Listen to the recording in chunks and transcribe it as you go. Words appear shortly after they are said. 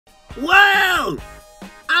Whoa!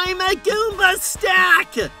 I'm a Goomba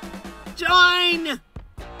stack! Join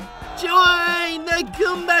the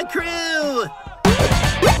Goomba crew!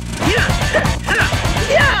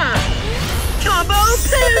 Yeah! Combo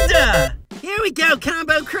Panda! Here we go,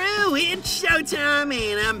 Combo crew! It's showtime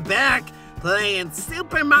and I'm back playing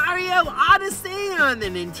Super Mario Odyssey on the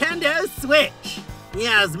Nintendo Switch.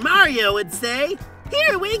 Yeah, as Mario would say,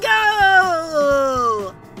 here we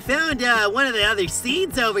go! Found one of the other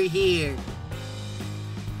seeds over here.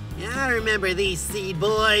 Yeah, I remember these seed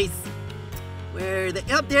boys. Where are they?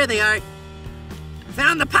 Oh, there they are.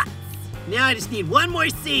 Found the pots. Now I just need one more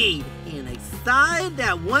seed. And I saw it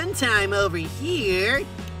that one time over here.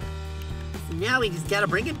 So now we just gotta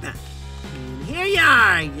bring it back. And here you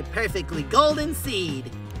are, you perfectly golden seed.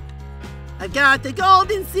 I've got the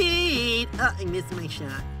golden seed. Oh, I missed my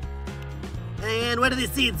shot. And what do the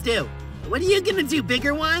seeds do? What are you gonna do,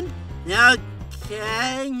 bigger one?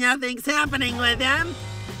 Okay, nothing's happening with them.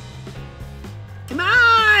 Come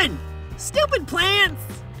on! Stupid plants!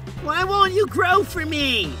 Why won't you grow for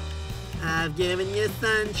me? I've given you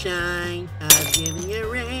sunshine. I've given you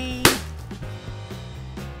rain.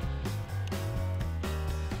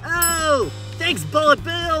 Oh! Thanks, Bullet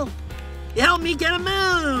Bill! You helped me get a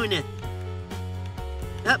moon!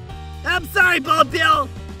 I'm sorry, Bullet Bill!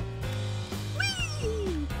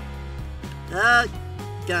 Whee!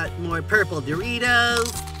 Got more purple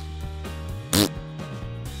Doritos.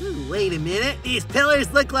 Ooh, wait a minute. These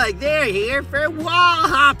pillars look like they're here for wall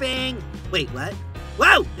hopping. Wait, what?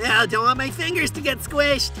 Whoa! I don't want my fingers to get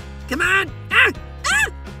squished. Come on. Ah! Ah!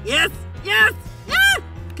 Yes! Yes! Ah!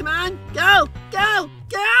 Come on. Go! Go!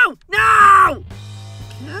 Go! No!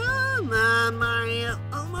 Come on, Mario.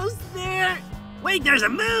 Almost there. Wait, there's a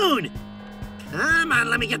moon! Come on,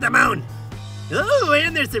 let me get the moon. Ooh,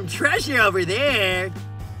 and there's some treasure over there.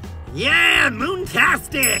 Yeah,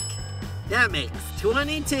 moontastic! That makes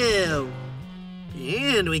 22.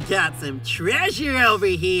 And we got some treasure over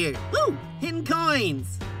here. Ooh, hidden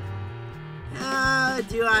coins. How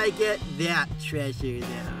do I get that treasure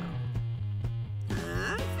though?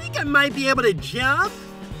 I think I might be able to jump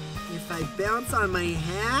if I bounce on my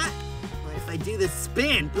hat. Or if I do the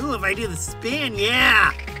spin. Ooh, if I do the spin,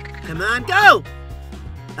 yeah. Come on, go!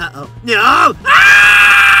 Uh-oh. No!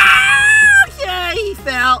 Ah! Okay, he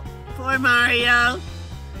fell. Poor Mario.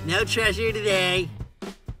 No treasure today.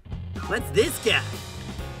 What's this guy?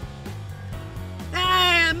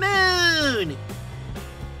 Hey, a moon!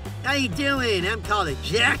 How you doing? I'm called a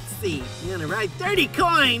Jaxie. You gonna ride 30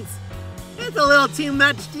 coins? That's a little too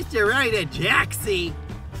much just to ride a Jaxie.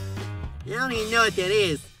 I don't even know what that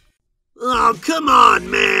is. Oh, come on,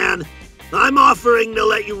 man! I'm offering to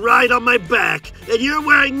let you ride on my back, and you're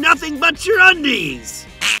wearing nothing but your undies!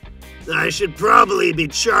 I should probably be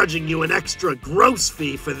charging you an extra gross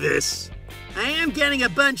fee for this. I am getting a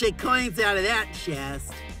bunch of coins out of that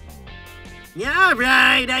chest. Yeah,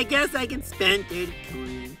 alright, I guess I can spend 30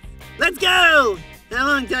 coins. Let's go! How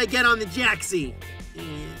long do I get on the Jaxie? Yeah.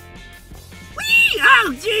 Whee!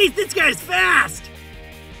 Oh, jeez, this guy's fast!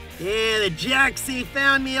 Yeah, the Jaxie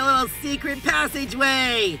found me a little secret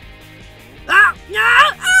passageway. Oh, no!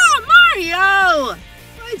 Oh, Mario!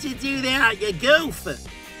 Why'd you do that, you goof?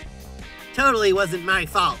 Totally wasn't my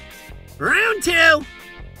fault. Round 2.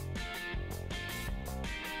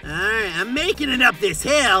 Alright, I'm making it up this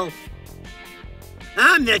hill.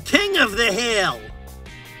 I'm the king of the hill.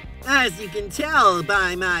 As you can tell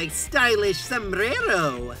by my stylish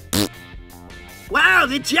sombrero. Wow,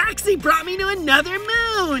 the Jaxie brought me to another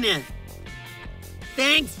moon.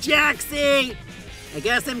 Thanks, Jaxie. I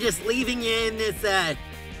guess I'm just leaving you in this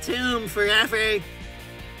tomb forever.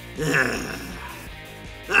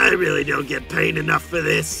 I really don't get paid enough for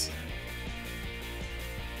this.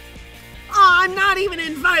 Oh, I'm not even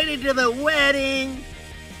invited to the wedding.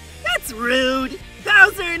 That's rude.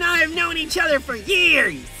 Bowser and I have known each other for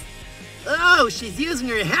years. Oh, she's using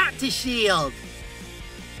her hat to shield.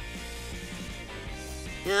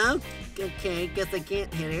 No? Okay, guess I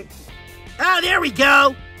can't hit her. Oh, there we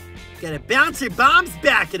go. Gotta bounce her bombs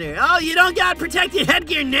back at her. Oh, you don't got protected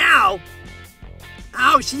headgear now.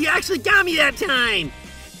 Oh, she actually got me that time.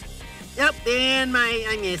 Yep, and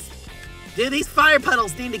I missed. Dude, these fire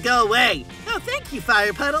puddles need to go away. Oh, thank you,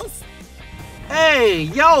 fire puddles. Hey,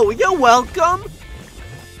 yo, you're welcome.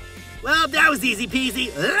 Well, that was easy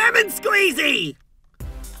peasy. Lemon squeezy!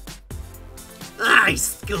 I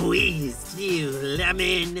squeezed you,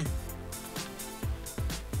 lemon.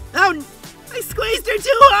 Oh, I squeezed her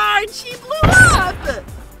too hard. She blew up.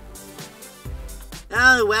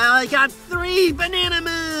 Oh, well, I got 3 banana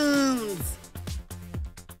moons.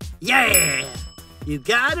 Yeah, you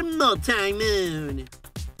got a multi-moon.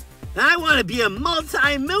 I want to be a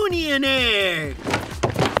multi-moonionaire.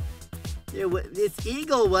 This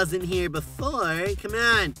eagle wasn't here before. Come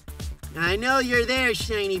on. I know you're there,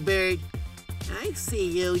 shiny bird. I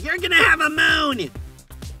see you. You're gonna have a moon.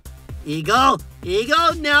 Eagle?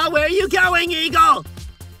 Eagle? No, where are you going, Eagle?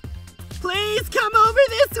 Please come over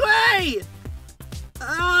this way.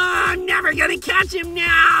 Oh, I'm never gonna catch him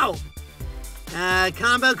now.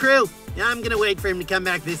 Combo crew, I'm gonna wait for him to come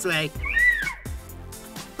back this way.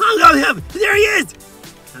 Oh, there he is!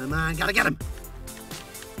 Come on, gotta get him.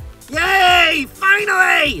 Yay,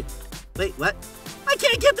 finally! Wait, what? I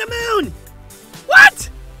can't get the moon! What?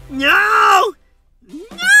 No!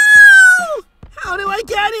 No! How do I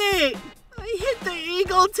get it? I hit the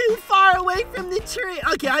eagle too far away from the tree.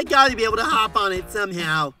 Okay, I gotta be able to hop on it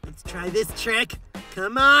somehow. Let's try this trick.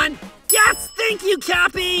 Come on. Yes, thank you,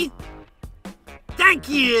 Cappy! Thank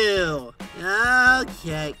you!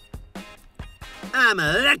 Okay. I'm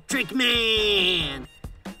Electric Man!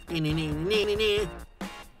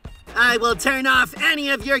 I will turn off any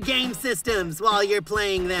of your game systems while you're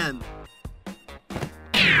playing them.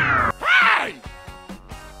 Hey!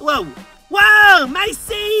 Whoa! Whoa! My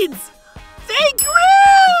seeds! They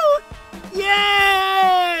grew!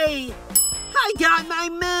 Yay! I got my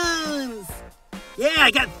moons! Yeah,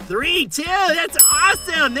 I got 3 too! That's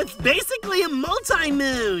awesome! That's basically a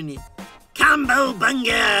multi-moon! Combo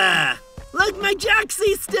Bunga! Look, my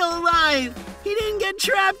Jaxie's still alive! He didn't get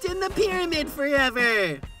trapped in the pyramid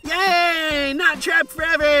forever! Yay! Not trapped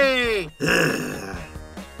forever!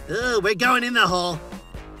 Oh, we're going in the hole.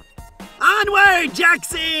 Onward,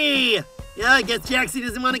 Jaxie! Yeah, I guess Jaxie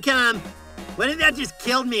doesn't want to come. What if that just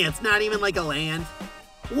killed me? It's not even like a land.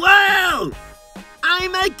 Whoa!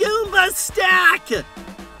 I'm a Goomba stack!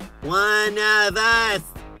 One of us!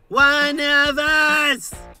 One of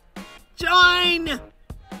us! Join!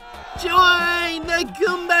 Join the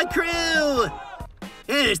Goomba crew!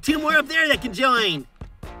 Hey, there's 2 more up there that can join.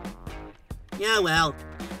 Yeah, well.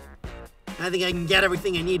 I think I can get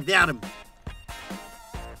everything I need without him.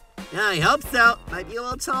 Yeah, I hope so. Might be a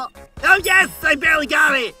little tall. Oh, yes! I barely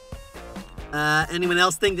got it! Anyone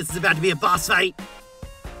else think this is about to be a boss fight?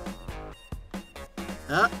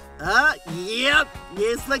 Yep.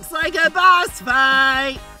 This looks like a boss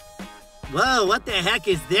fight. Whoa, what the heck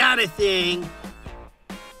is that a thing?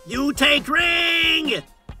 You take ring!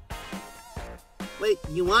 Wait,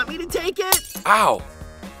 you want me to take it? Ow!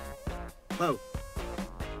 Whoa.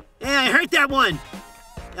 Hey, I hurt that one.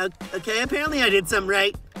 Okay, apparently I did something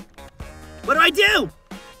right. What do I do?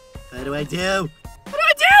 What do I do? What do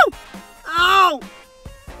I do? Oh!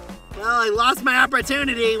 Well, I lost my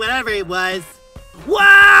opportunity, whatever it was. Whoa!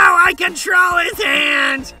 I control his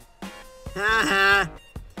hand! Haha.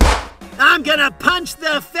 I'm gonna punch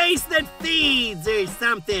the face that feeds or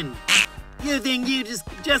something. You think you just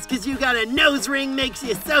because you got a nose ring makes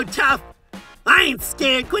you so tough? I ain't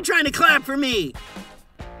scared. Quit trying to clap for me.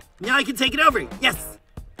 Now I can take it over. Yes.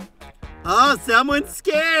 Oh, someone's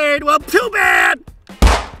scared. Well, too bad.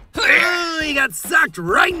 Oh, he got sucked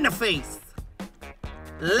right in the face.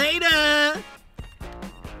 Later.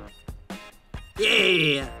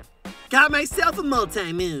 Yeah. Got myself a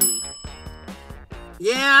multi-moon.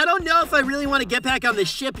 Yeah, I don't know if I really want to get back on the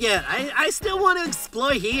ship yet. I still want to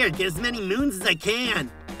explore here, get as many moons as I can.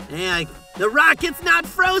 Yeah, the rocket's not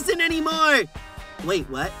frozen anymore. Wait,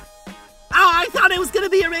 what? Oh, I thought I was going to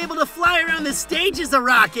be able to fly around the stage as a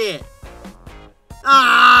rocket.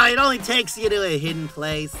 Ah, it only takes you to a hidden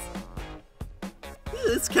place. Ooh,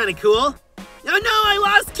 that's kind of cool. Oh no, I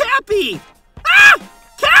lost Cappy! Ah!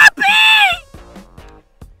 Cappy!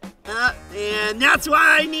 And that's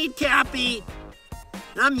why I need Cappy.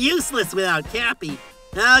 I'm useless without Cappy.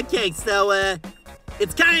 Okay, so,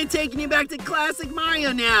 it's kind of taking you back to classic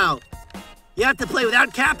Mario now. You have to play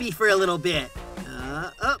without Cappy for a little bit.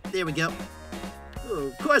 Oh, there we go. Ooh,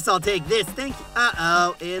 of course I'll take this, thank you.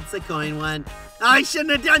 Uh-oh, it's a coin one. I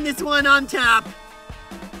shouldn't have done this one on top.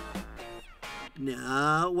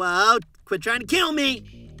 No, whoa, quit trying to kill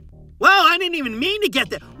me. Whoa, I didn't even mean to get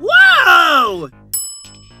that. Whoa!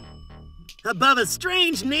 Above a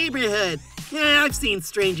strange neighborhood. Yeah, I've seen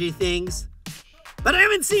Stranger Things. But I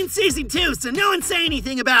haven't seen season 2, so no one say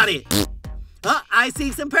anything about it. Oh, I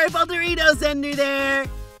see some purple Doritos under there.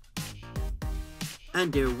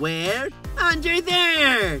 Underwear? Under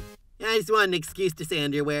there! I just want an excuse to say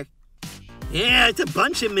underwear. Yeah, it's a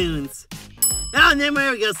bunch of moons. Oh, and then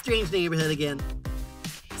there we go, strange neighborhood again.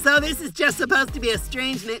 So this is just supposed to be a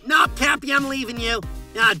strange No, Cappy, I'm leaving you.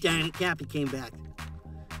 Ah, darn it, Cappy came back.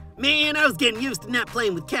 Man, I was getting used to not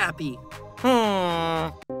playing with Cappy.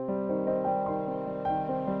 Whoa,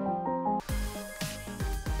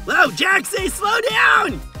 Jaxie, slow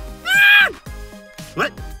down!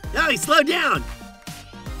 boy, slow down.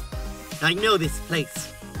 I know this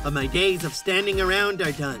place, but my days of standing around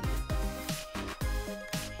are done.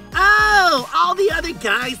 Oh, all the other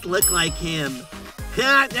guys look like him.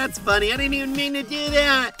 Ha, that's funny. I didn't even mean to do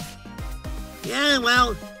that. Yeah,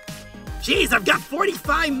 well, geez, I've got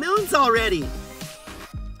 45 moons already.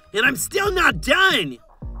 And I'm still not done.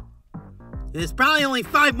 There's probably only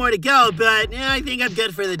 5 more to go, but I think I'm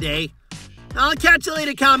good for the day. I'll catch you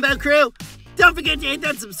later, Combo Crew. Don't forget to hit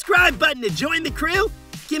that subscribe button to join the crew.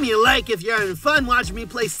 Give me a like if you're having fun watching me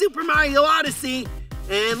play Super Mario Odyssey.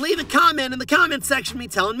 And leave a comment in the comment section me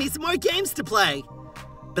telling me some more games to play.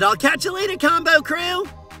 But I'll catch you later, Combo Crew.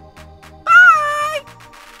 Bye!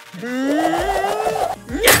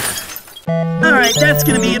 Alright, that's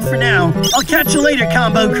gonna be it for now. I'll catch you later,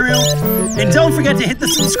 Combo Crew. And don't forget to hit the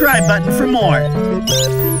subscribe button for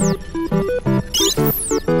more.